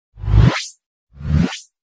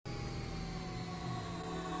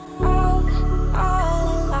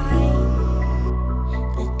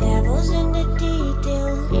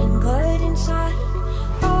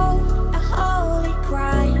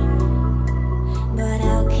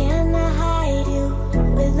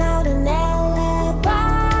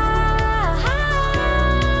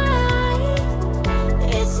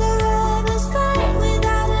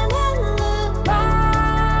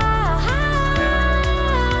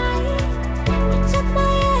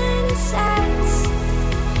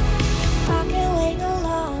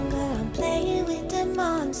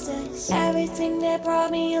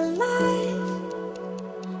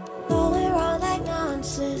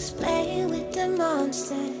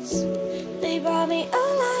monsters. They brought me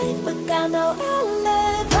alive, but got no alibi.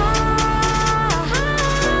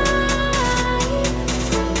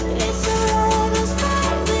 It's a lover's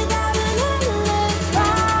fight without an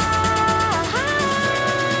alibi.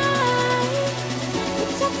 You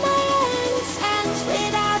took my innocence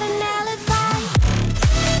without an alibi.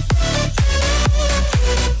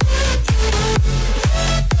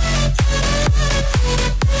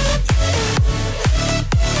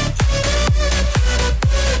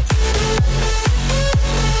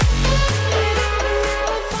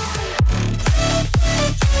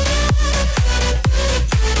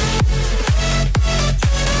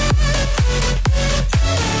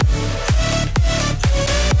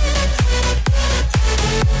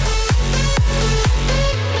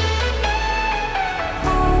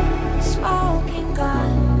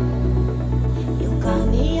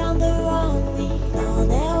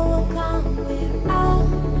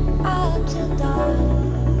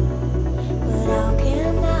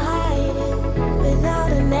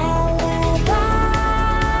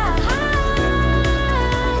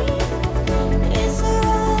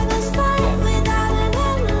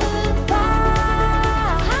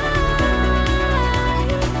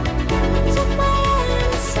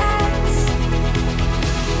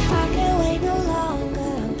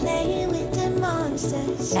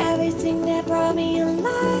 Everything that brought me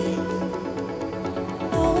alive.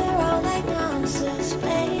 Oh, we're all like monsters,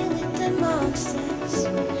 playing with the monsters.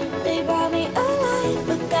 They brought me alive,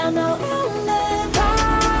 but got no alibi.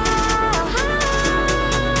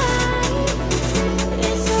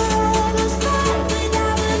 It's a lover's fight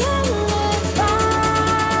without an alibi.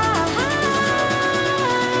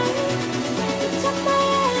 You took my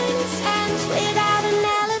innocence without an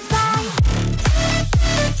alibi.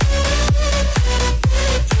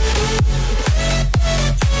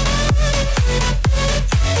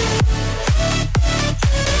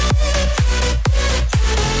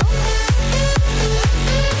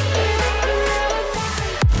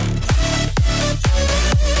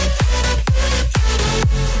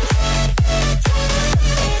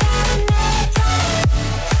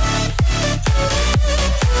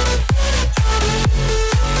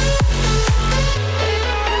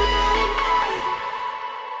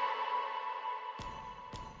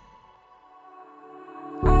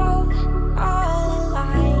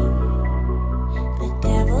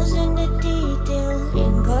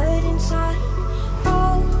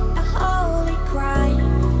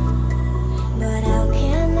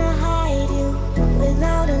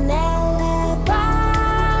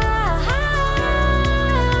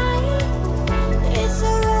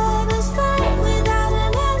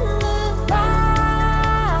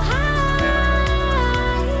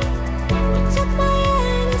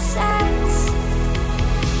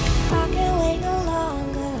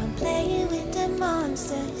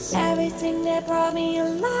 Everything that brought me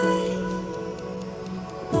alive.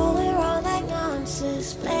 Oh, we're all like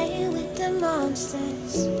monsters, playing with the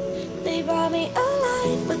monsters. They brought me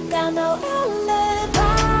alive, but got no alibi.